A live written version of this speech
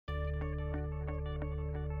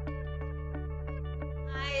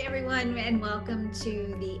Hi, everyone, and welcome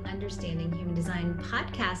to the Understanding Human Design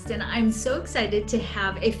podcast. And I'm so excited to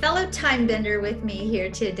have a fellow time bender with me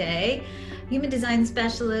here today, human design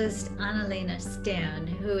specialist Analena Stan,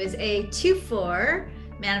 who is a 2-4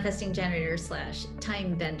 manifesting generator slash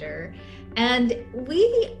time bender. And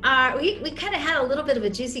we kind of had a little bit of a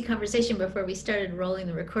juicy conversation before we started rolling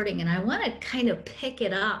the recording, and I want to kind of pick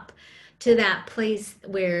it up to that place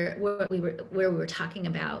where we were talking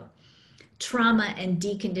about trauma and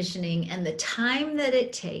deconditioning and the time that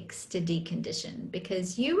it takes to decondition,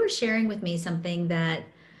 because you were sharing with me something that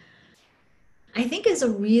I think is a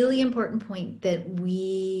really important point that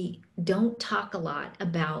we don't talk a lot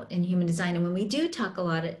about in human design. And when we do talk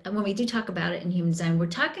about it in human design, we're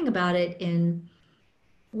talking about it in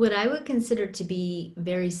what I would consider to be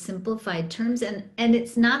very simplified terms. And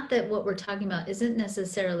it's not that what we're talking about isn't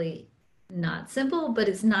necessarily not simple, but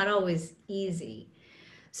it's not always easy.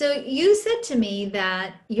 So you said to me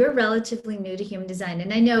that you're relatively new to human design,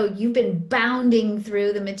 and I know you've been bounding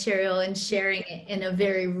through the material and sharing it in a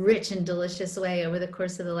very rich and delicious way over the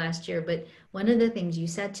course of the last year. But one of the things you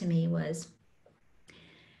said to me was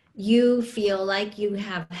you feel like you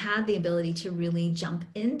have had the ability to really jump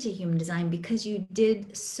into human design because you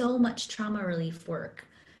did so much trauma relief work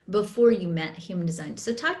before you met human design.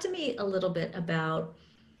 So talk to me a little bit about,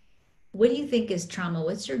 what do you think is trauma?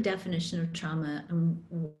 What's your definition of trauma? And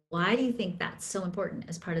why do you think that's so important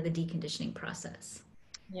as part of the deconditioning process?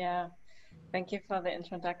 Yeah, thank you for the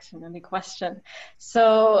introduction and the question.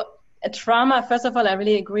 So, trauma, first of all, I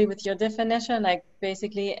really agree with your definition. Like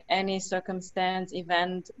basically any circumstance,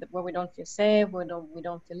 event where we don't feel safe, we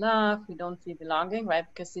don't feel loved, we don't feel belonging, right?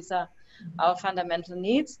 Because these are our fundamental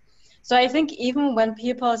needs. So I think even when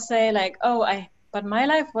people say like, but my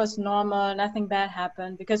life was normal, nothing bad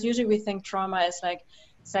happened, because usually we think trauma is like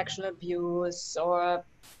sexual abuse or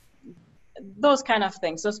those kind of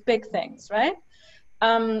things, those big things, right?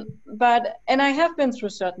 And I have been through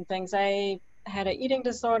certain things. I had an eating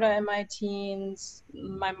disorder in my teens.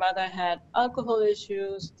 My mother had alcohol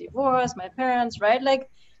issues, divorce, my parents, right? Like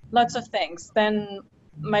lots of things. Then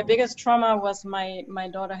my biggest trauma was my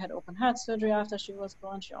daughter had open heart surgery after she was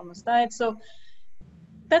born. She almost died. So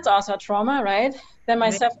that's also trauma, right? Then Right.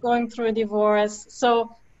 myself going through a divorce.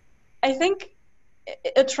 So I think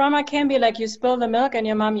a trauma can be like you spill the milk and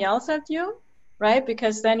your mom yells at you, right?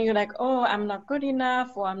 Because then you're like, oh, I'm not good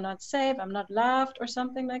enough, or I'm not safe, I'm not loved, or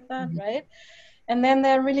something like that, Mhm. right? And then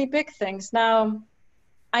there are really big things. Now,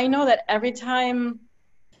 I know that every time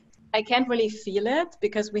I can't really feel it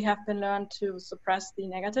because we have been learned to suppress the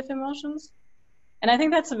negative emotions. And I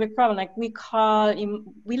think that's a big problem. Like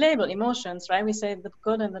we label emotions, right? We say the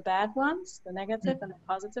good and the bad ones, the negative and the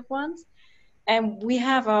positive ones. And we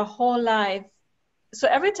have our whole life. So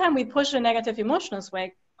every time we push a negative emotions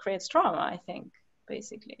way, creates trauma, I think,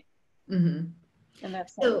 basically, Mhm. in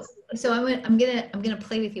that So, sense. so I'm gonna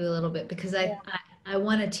play with you a little bit because Yeah. I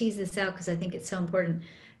want to tease this out because I think it's so important.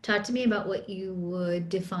 Talk to me about what you would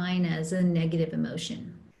define as a negative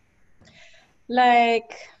emotion.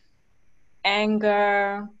 Like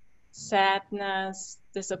anger, sadness,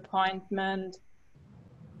 disappointment,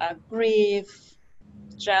 grief,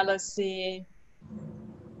 jealousy.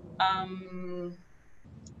 Um,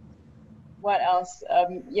 what else?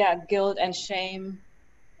 Yeah, guilt and shame.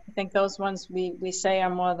 I think those ones we say are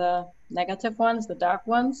more the negative ones, the dark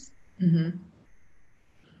ones. Hmm.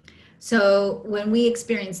 So when we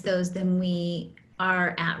experience those, then we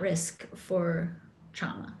are at risk for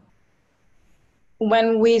trauma.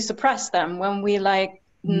 When we suppress them, when we like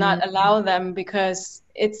not allow them, because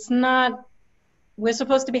it's not, we're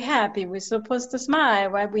supposed to be happy, we're supposed to smile,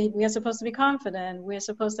 right? We are supposed to be confident, we're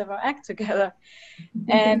supposed to have our act together.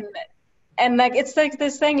 And and like it's like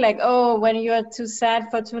this thing like, oh, when you're too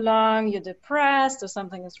sad for too long, you're depressed or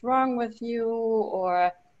something is wrong with you,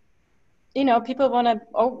 or people want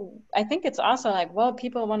to, I think it's also like, well,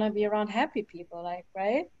 people want to be around happy people, like,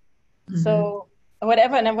 right? Hmm. So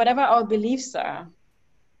whatever our beliefs are.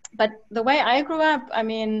 But the way I grew up, I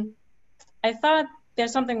mean, I thought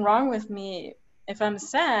there's something wrong with me if I'm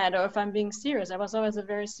sad or if I'm being serious. I was always a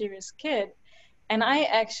very serious kid. And I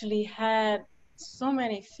actually had so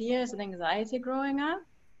many fears and anxiety growing up.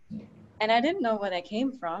 And I didn't know where they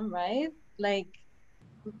came from, right? Like,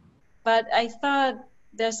 but I thought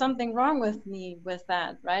there's something wrong with me with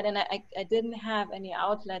that, right? And I didn't have any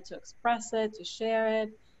outlet to express it, to share it.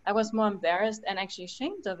 I was more embarrassed and actually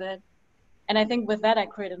ashamed of it. And I think with that, I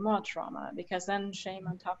created more trauma because then shame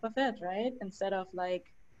on top of it, right? Instead of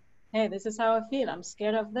like, hey, this is how I feel. I'm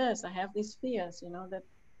scared of this. I have these fears,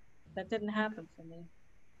 that didn't happen for me.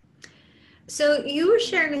 So you were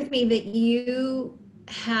sharing with me that you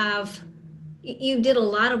have you did a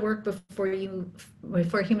lot of work before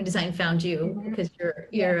human design found you, Hmm. because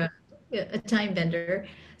Yeah. you're a time bender.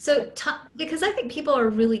 So because I think people are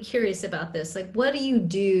really curious about this, like what do you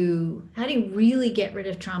do? How do you really get rid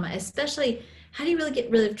of trauma? Especially, how do you really get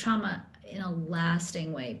rid of trauma in a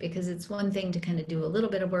lasting way? Because it's one thing to kind of do a little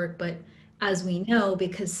bit of work, but as we know,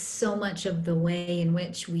 because so much of the way in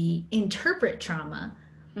which we interpret trauma,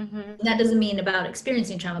 Hmm. that doesn't mean about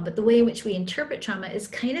experiencing trauma, but the way in which we interpret trauma is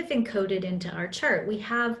kind of encoded into our chart. We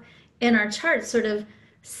have in our chart sort of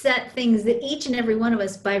set things that each and every one of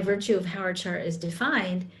us, by virtue of how our chart is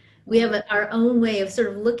defined, we have our own way of sort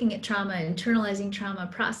of looking at trauma, internalizing trauma,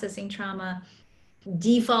 processing trauma,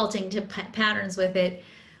 defaulting to patterns with it.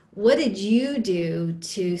 What did you do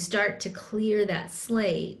to start to clear that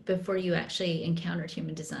slate before you actually encountered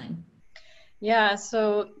human design? Yeah.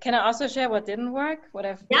 So can I also share what didn't work? What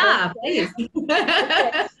I've learned? Yeah, please.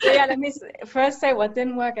 Okay. So yeah, let me first say what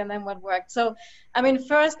didn't work and then what worked. So, I mean,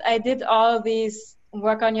 first I did all these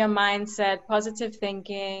work on your mindset, positive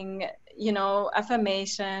thinking,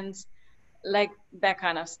 affirmations, like that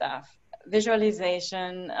kind of stuff,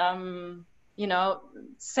 visualization,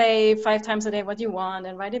 say 5 times a day what you want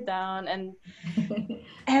and write it down. And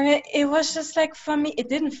it was just like, for me, it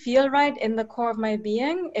didn't feel right in the core of my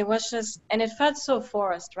being. It was just, and it felt so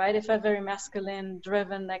forced, right? It felt very masculine,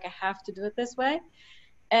 driven, like I have to do it this way.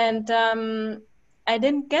 And I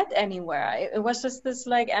didn't get anywhere. It was just this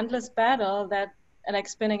like endless battle that, like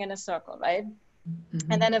spinning in a circle, right?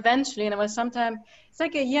 And Mhm. then eventually, and it was sometime, it's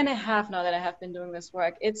like a year and a half now that I have been doing this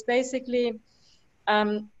work. It's basically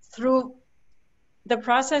through the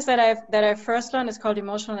process that I first learned is called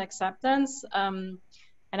emotional acceptance,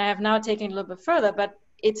 and I have now taken it a little bit further. But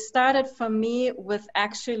it started for me with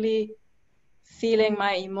actually feeling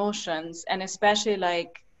my emotions, and especially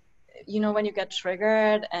like, when you get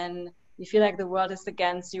triggered and you feel like the world is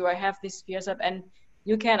against you or have these fears up, and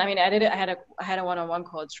you can, I mean, I did it, I had a one-on-one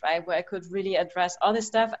coach, right, where I could really address all this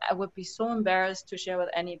stuff. I would be so embarrassed to share with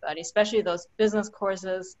anybody, especially those business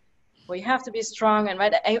courses where you have to be strong, and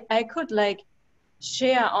right, I could like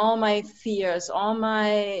share all my fears, all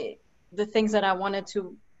my the things that I wanted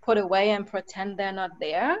to put away and pretend they're not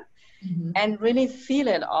there, Mhm. and really feel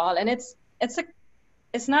it all. And it's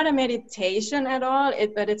not a meditation at all,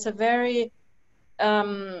 but it's a very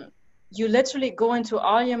um, you literally go into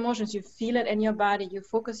all your emotions, you feel it in your body, you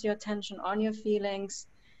focus your attention on your feelings,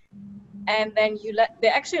 and then they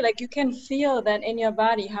actually, like, you can feel then in your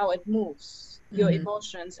body how it moves, your Mhm.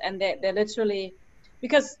 emotions, and they're literally,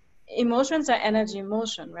 because emotions are energy in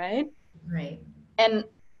motion, right? Right. And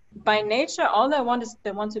by nature, all they want is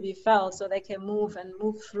they want to be felt so they can move and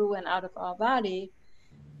move through and out of our body.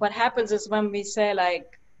 What happens is when we say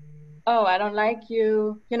like, oh, I don't like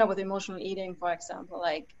you, with emotional eating, for example,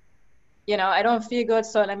 like, I don't feel good,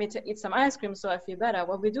 so let me eat some ice cream so I feel better.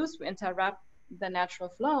 What we do is we interrupt the natural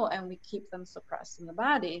flow and we keep them suppressed in the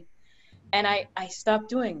body. And I stopped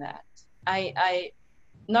doing that. I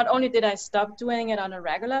not only did I stop doing it on a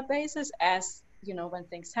regular basis, as when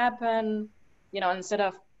things happen, instead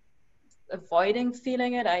of avoiding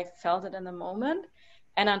feeling it, I felt it in the moment.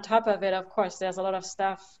 And on top of it, of course, there's a lot of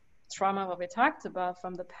stuff, trauma, what we talked about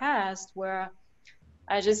from the past, where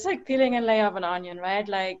I just like peeling a layer of an onion, right?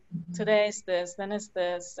 Like today is this, then is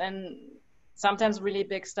this, and sometimes really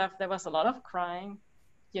big stuff. There was a lot of crying,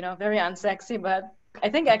 very unsexy, but I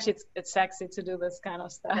think actually it's sexy to do this kind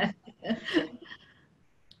of stuff.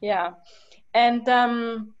 Yeah. And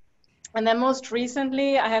and then most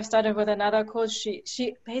recently I have started with another coach.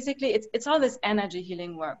 She basically, it's all this energy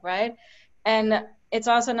healing work, right? And it's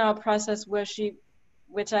also now a process where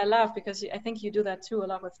which I love, because I think you do that too a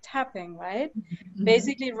lot with tapping, right? Mhm.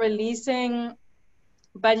 Basically releasing,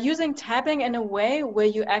 but using tapping in a way where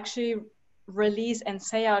you actually release and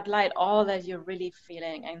say out loud all that you're really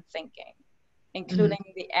feeling and thinking, Mhm. including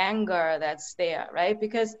the anger that's there, right?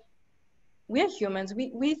 Because we're humans.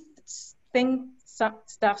 We think some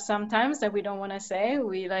stuff sometimes that we don't want to say.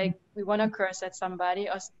 We want to curse at somebody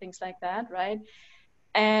or things like that, right?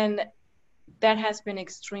 And that has been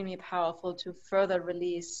extremely powerful to further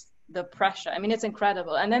release the pressure. I mean, it's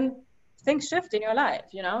incredible. And then things shift in your life,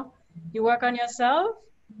 You work on yourself,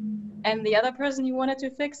 and the other person you wanted to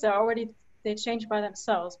fix, they change by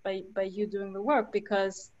themselves by you doing the work,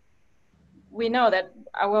 because we know that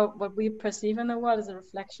our what we perceive in the world is a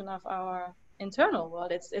reflection of our internal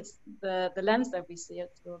world. It's the lens that we see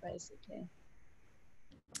it through, basically.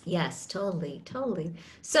 Yes, totally, totally.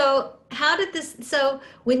 So, how did this? So,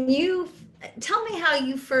 when you tell me how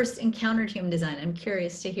you first encountered human design, I'm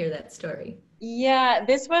curious to hear that story. Yeah,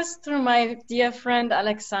 this was through my dear friend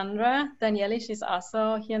Alexandra Danieli. She's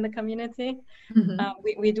also here in the community. Mm-hmm.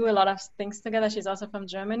 We do a lot of things together. She's also from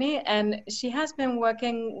Germany, and she has been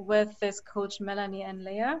working with this coach Melanie and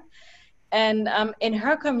Leah. And in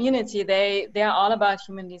her community, they are all about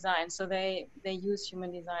human design, so they use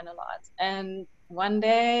human design a lot. And one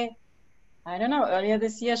day, I don't know, earlier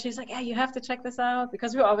this year, she's like, "Yeah, you have to check this out,"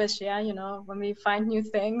 because we always share, when we find new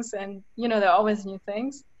things, and there are always new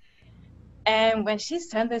things. And when she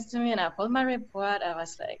sent this to me and I pulled my report, I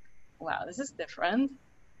was like, "Wow, this is different.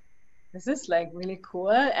 This is like really cool."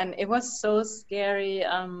 And it was so scary,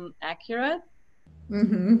 accurate.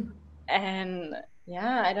 Mm-hmm. And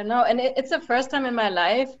yeah, I don't know. And it's the first time in my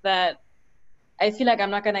life that I feel like I'm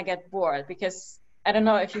not gonna get bored, because I don't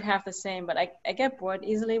know if you have the same, but I get bored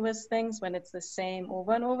easily with things when it's the same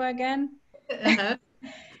over and over again. Uh-huh.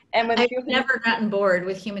 And with I've human, never gotten bored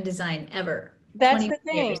with human design ever. that's 21 the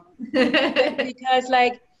thing. years. Because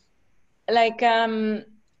like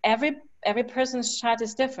every person's chart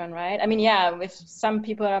is different, right? I mean, yeah, if some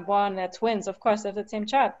people are born, they're twins, of course they have the same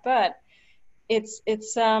chart, but it's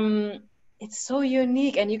it's um it's so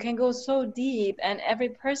unique, and you can go so deep, and every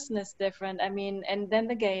person is different. I mean, and then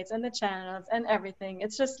the gates and the channels and everything.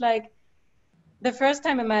 It's just like the first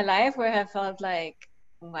time in my life where I felt like,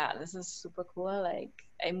 wow, this is super cool. Like,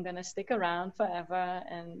 I'm gonna stick around forever.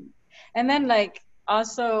 And then like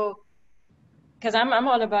also, because I'm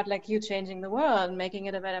all about like you changing the world, making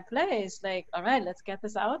it a better place. Like, all right, let's get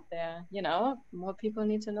this out there. More people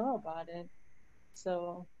need to know about it.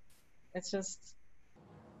 So it's just,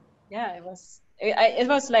 yeah, it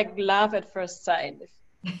was like love at first sight.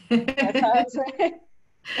 That's how I say.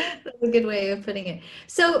 That's a good way of putting it.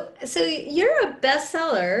 So you're a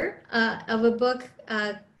bestseller of a book,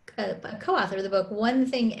 a co-author of the book, One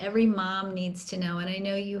Thing Every Mom Needs to Know. And I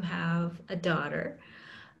know you have a daughter.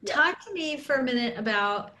 Yeah. Talk to me for a minute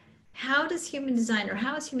about how does human design, or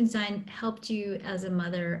how has human design helped you as a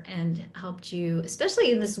mother, and helped you,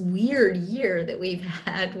 especially in this weird year that we've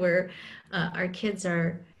had where our kids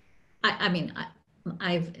are, I mean,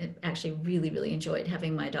 I've actually really, really enjoyed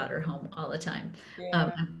having my daughter home all the time.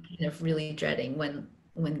 Yeah. I'm kind of really dreading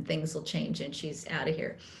when things will change and she's out of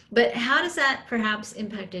here. But how does that perhaps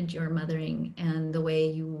impacted your mothering and the way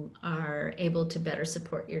you are able to better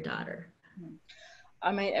support your daughter?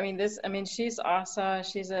 She's also,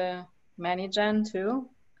 she's a Manijan too.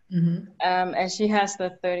 Hmm. And she has the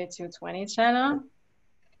 3220 channel.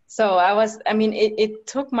 So it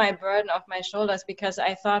took my burden off my shoulders, because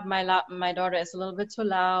I thought my daughter is a little bit too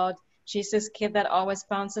loud. She's this kid that always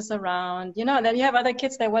bounces around. Then you have other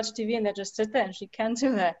kids that watch TV and they just sit there, and she can't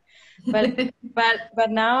do that. But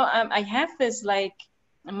but now I have this like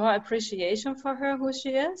more appreciation for her, who she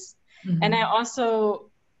is. And Hmm.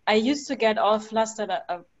 I used to get all flustered,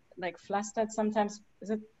 like flustered sometimes. Is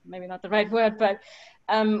it maybe not the right word, but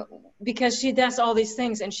because she does all these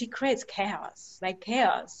things and she creates chaos,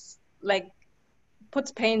 like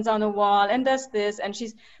puts paints on the wall and does this, and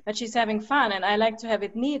she's having fun, and I like to have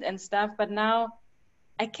it neat and stuff. But now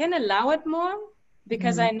I can allow it more,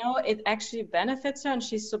 because Hmm. I know it actually benefits her, and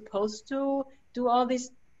she's supposed to do all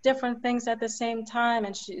these different things at the same time,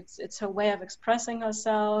 and it's her way of expressing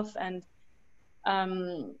herself. And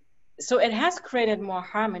um, so it has created more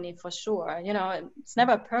harmony for sure. It's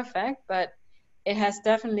never perfect, but it has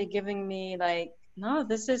definitely given me like, no,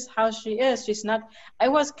 this is how she is. She's not, I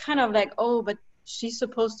was kind of like, oh, but she's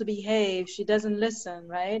supposed to behave. She doesn't listen,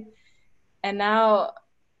 right? And now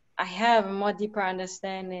I have a more deeper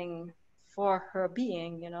understanding for her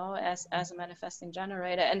being, as a manifesting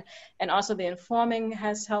generator. And also the informing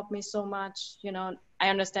has helped me so much. I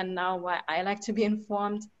understand now why I like to be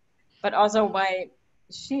informed, but also why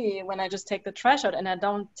when I just take the trash out and I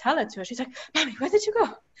don't tell it to her, she's like, "Mommy, where did you go?"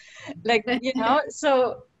 Like,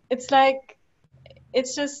 so it's like,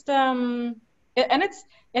 it's just,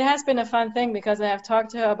 it has been a fun thing, because I have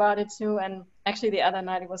talked to her about it too. And actually the other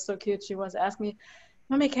night, it was so cute. She was asking me,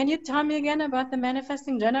 "Mommy, can you tell me again about the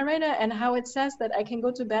manifesting generator and how it says that I can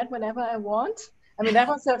go to bed whenever I want?" I mean, that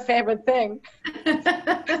was her favorite thing,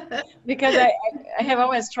 because I have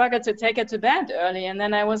always struggled to take her to bed early. And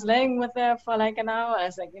then I was laying with her for like an hour. I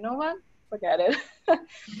was like, you know what? Forget it.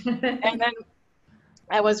 And then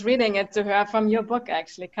I was reading it to her from your book,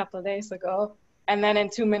 actually, a couple of days ago. And then in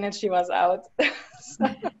 2 minutes, she was out. So,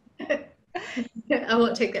 I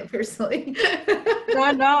won't take that personally.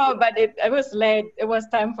 no, but it was late. It was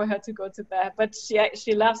time for her to go to bed. But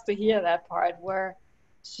she loves to hear that part where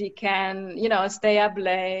she can, stay up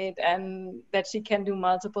late, and that she can do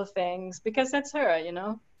multiple things, because that's her.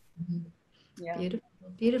 Yeah. Beautiful,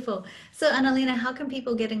 beautiful. So, Analena, how can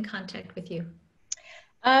people get in contact with you?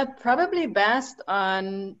 Probably best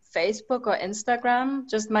on Facebook or Instagram,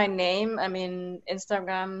 just my name. I mean,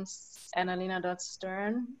 Instagram's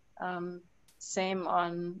Analena.Stern. Same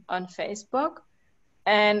on Facebook.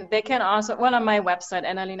 And they can also, well, on my website,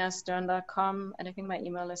 analenastern.com, and I think my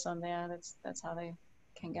email is on there. That's how they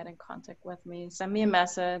can get in contact with me. Send me a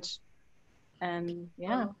message, and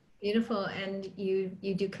yeah. Oh, beautiful. And you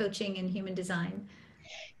do coaching in human design.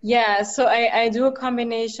 Yeah, so I do a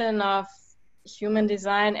combination of human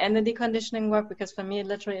design and the deconditioning work, because for me,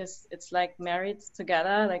 literally, it's like married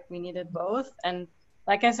together. Like we needed both. And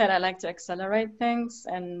like I said, I like to accelerate things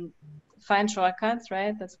and find shortcuts,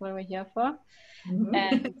 right? That's what we're here for.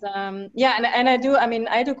 And yeah, and I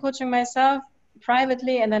do coaching myself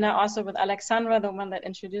privately, and then I also, with Alexandra, the one that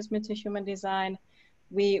introduced me to human design,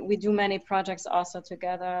 we do many projects also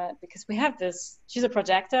together, because we have this, she's a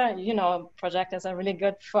projector, projectors are really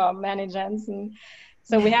good for managers, and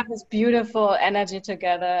so we have this beautiful energy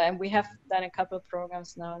together, and we have done a couple of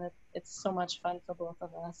programs now that it's so much fun for both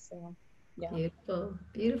of us. So yeah. Beautiful,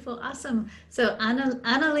 beautiful, awesome. So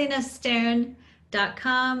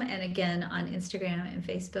AnalenaStern.com, and again on Instagram and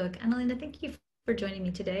Facebook. Analena, thank you for joining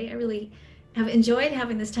me today. I really have enjoyed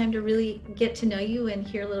having this time to really get to know you and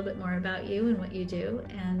hear a little bit more about you and what you do.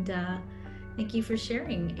 And thank you for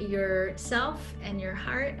sharing yourself and your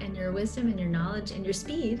heart and your wisdom and your knowledge and your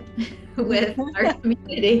speed with our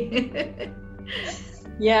community.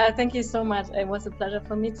 Yeah, thank you so much. It was a pleasure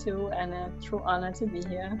for me too, and a true honor to be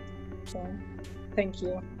here. So thank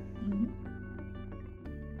you. Mm-hmm.